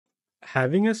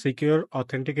Having a secure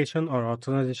authentication or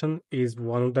authorization is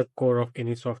one of the core of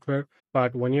any software,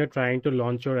 but when you're trying to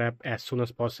launch your app as soon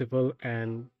as possible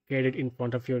and get it in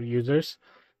front of your users,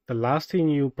 the last thing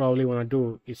you probably want to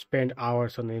do is spend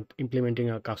hours on implementing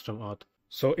a custom auth.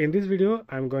 So in this video,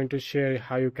 I'm going to share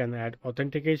how you can add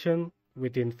authentication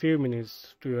within few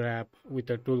minutes to your app with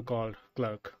a tool called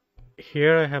Clerk.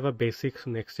 Here I have a basic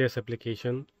NextJS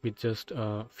application with just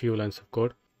a few lines of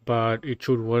code, but it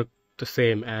should work the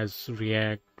same as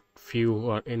React, Vue,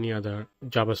 or any other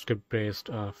JavaScript based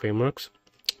frameworks.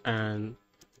 And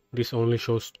this only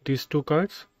shows these two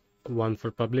cards, one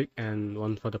for public and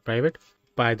one for the private.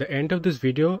 By the end of this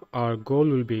video, our goal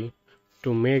will be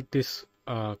to make this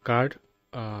card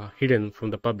hidden from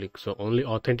the public, so only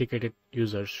authenticated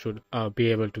users should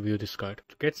be able to view this card.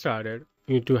 To get started,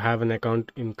 you need to have an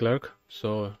account in Clerk,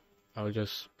 so I'll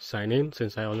just sign in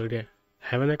since I already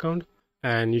have an account.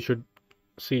 And you should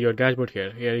see your dashboard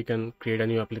here. Here you can create a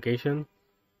new application.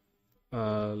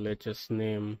 Let's just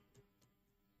name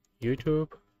YouTube.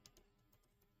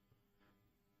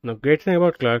 Now, great thing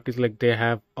about Clerk is like they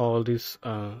have all these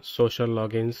social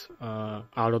logins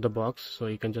out of the box, so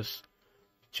you can just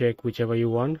check whichever you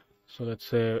want. So let's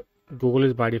say Google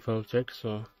is by default checked,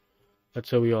 so let's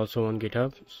say we also want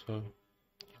GitHub, so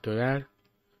do that,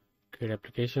 create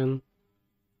application,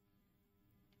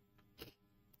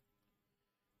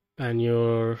 and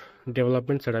your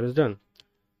development setup is done.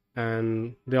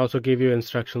 And they also give you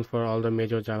instructions for all the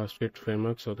major JavaScript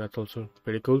frameworks, so that's also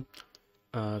pretty cool.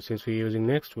 Since we're using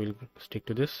Next, we'll stick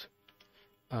to this.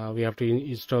 We have to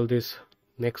install this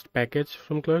Next package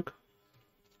from Clerk.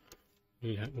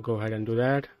 We'll go ahead and do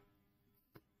that.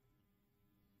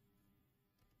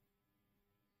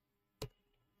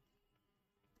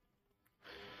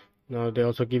 Now they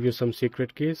also give you some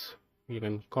secret keys. You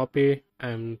can copy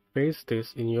and paste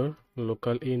this in your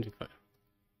local identifier.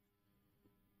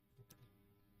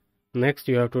 Next,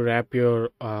 you have to wrap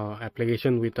your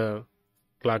application with a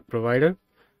Clerk provider.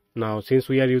 Now, since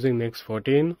we are using Next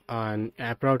 14, an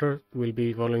app router will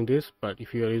be following this, but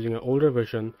if you are using an older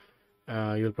version,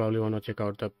 you'll probably want to check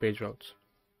out the page routes.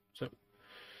 So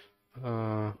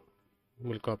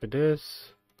we'll copy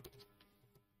this,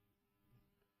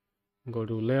 go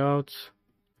to layouts,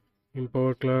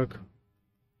 import Clerk,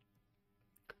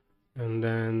 and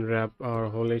then wrap our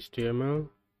whole HTML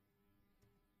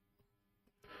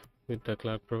with the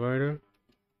Clerk provider.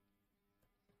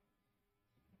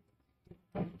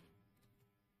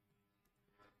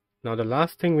 Now the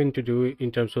last thing we need to do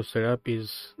in terms of setup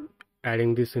is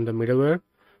adding this in the middleware,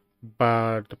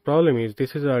 but the problem is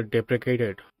this is a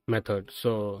deprecated method,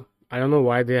 so I don't know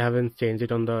why they haven't changed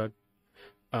it on the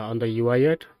UI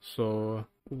yet. So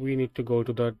we need to go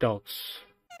to the docs.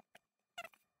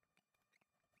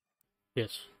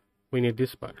 Yes, we need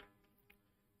this part,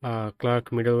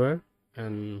 Clerk middleware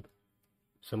and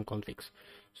some configs.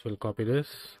 So we'll copy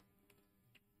this,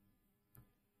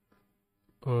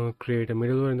 create a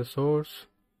middleware in the source,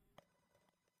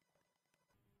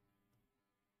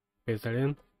 paste that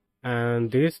in,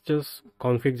 and this just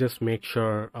config just make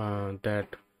sure that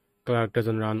Clerk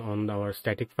doesn't run on our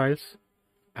static files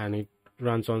and it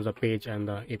runs on the page and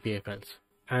the API files.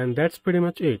 And that's pretty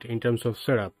much it in terms of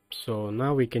setup. So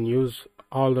now we can use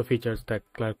all the features that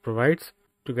Clerk provides.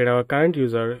 To get our current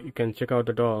user, you can check out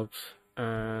the docs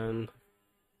and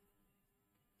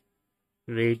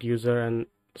rate user and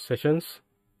sessions,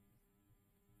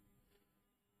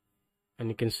 and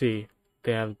you can see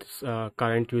they have this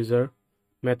current user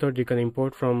method you can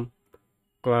import from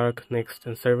Clerk, Next,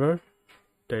 and Server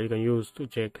that you can use to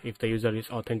check if the user is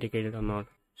authenticated or not.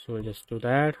 So we'll just do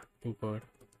that, import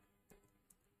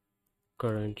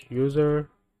current user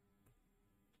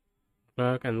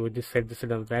Clerk, and we just set this as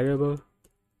a variable.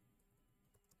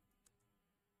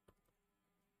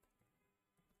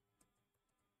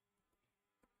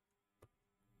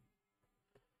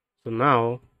 So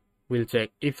now we'll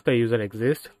check if the user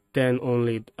exists, then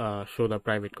only show the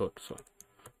private code. So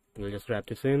we'll just wrap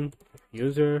this in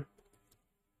user.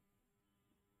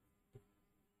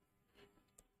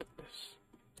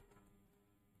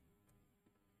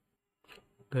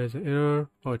 There's an error.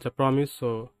 Oh, it's a promise,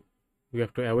 so we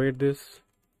have to avoid this.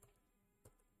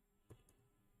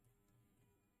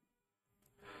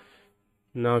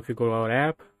 Now if you go to our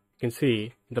app, you can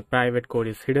see the private code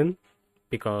is hidden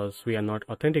because we are not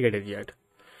authenticated yet.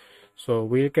 So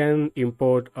we can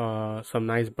import some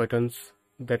nice buttons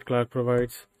that Clerk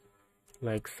provides,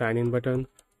 like sign in button.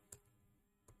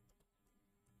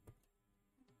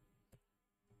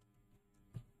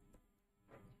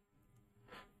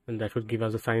 And that would give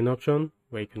us a sign in option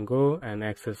where you can go and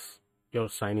access your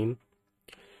sign in.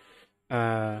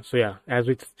 So yeah, as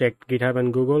we checked GitHub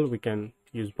and Google, we can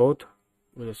use both.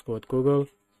 We'll just go with Google.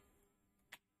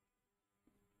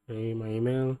 My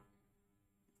email.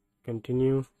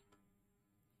 Continue.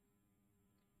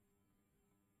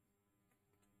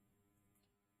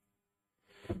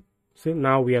 See,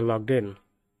 now we are logged in.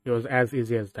 It was as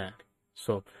easy as that.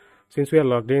 So since we are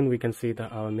logged in, we can see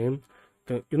our name.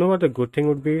 You know what the good thing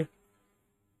would be?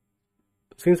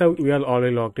 Since we are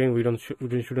already logged in,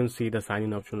 we shouldn't see the sign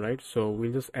in option, right? So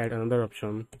we'll just add another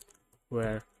option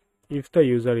where if the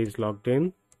user is logged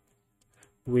in,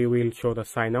 we will show the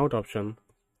sign out option,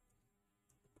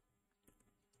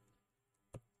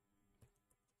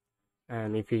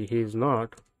 and if he is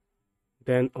not,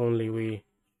 then only we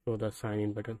show the sign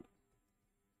in button.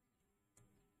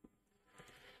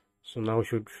 So now we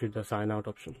should see the sign out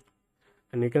option.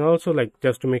 And you can also, like,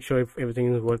 just to make sure if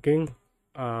everything is working,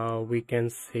 we can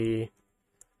see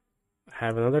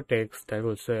have another text that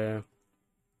will say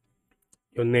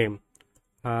your name,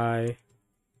 hi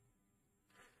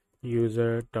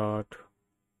user dot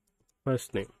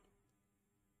first name.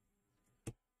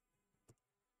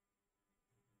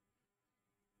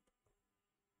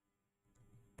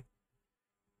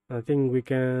 I think we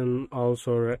can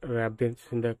also wrap this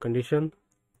in the condition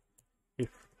if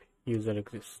user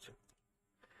exists.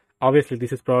 Obviously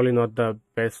this is probably not the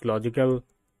best logical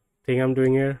thing I'm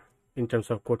doing here in terms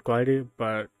of code quality,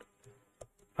 but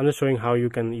I'm just showing how you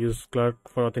can use Clerk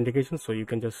for authentication, so you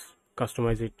can just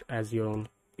customize it as your own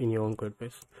in your own code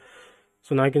base.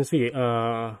 So now you can see,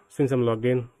 since I'm logged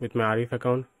in with my Arif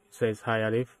account, it says hi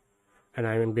Arif, and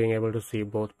I'm being able to see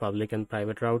both public and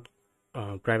private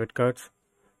private cards.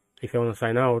 If I want to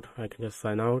sign out, I can just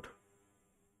sign out,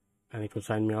 and it will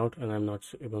sign me out, and I'm not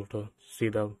able to see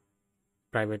the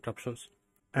private options.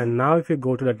 And now if you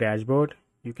go to the dashboard,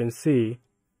 you can see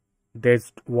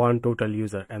there's one total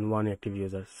user and one active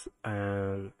users,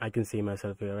 and I can see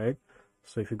myself here, right?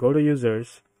 So if you go to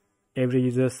users, every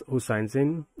user who signs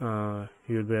in,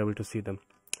 you'll be able to see them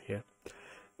here.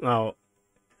 Now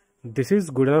this is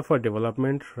good enough for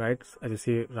development, right? As you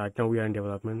see, right now we are in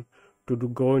development. To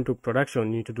go into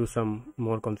production, you need to do some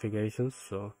more configurations.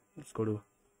 So let's go to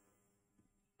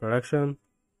production.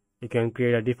 You can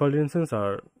create a default instance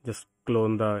or just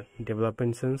clone the development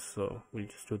instance, so we'll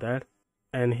just do that.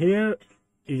 And here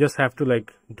you just have to,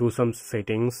 like, do some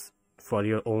settings for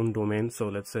your own domain. So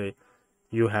let's say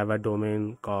you have a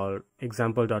domain called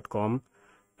example.com.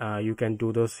 You can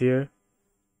do those here.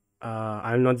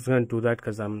 I'm not just going to do that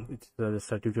because it's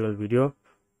just a tutorial video,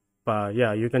 but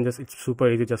yeah, you can just, it's super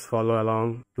easy, just follow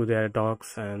along to their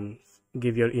docs and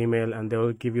give your email, and they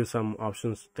will give you some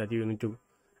options that you need to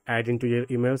add into your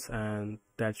emails, and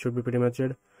that should be pretty much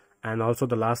it. And also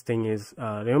the last thing is,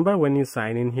 remember when you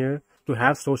sign in here, to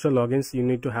have social logins you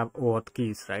need to have auth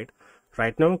keys, right?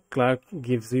 Right now Clerk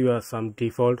gives you some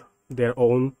default their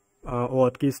own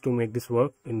auth keys to make this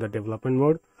work in the development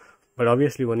mode, but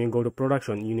obviously when you go to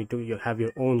production you need to have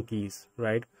your own keys,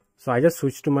 right? So I just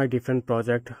switched to my different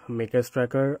project, Makers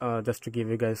Tracker, just to give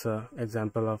you guys an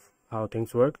example of how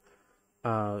things work.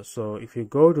 So if you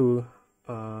go to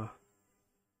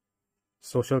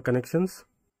social connections,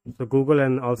 so Google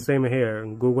and also same here,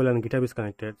 Google and GitHub is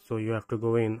connected, so you have to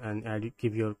go in and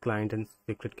give your client and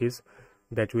secret keys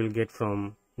that you will get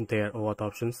from their auth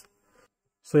options.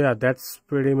 So yeah, that's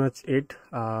pretty much it.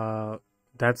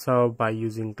 That's how by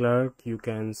using Clerk you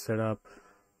can set up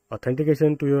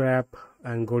authentication to your app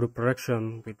and go to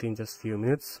production within just few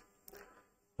minutes.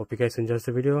 Hope you guys enjoyed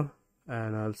the video,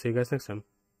 and I'll see you guys next time.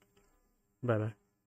 Bye bye.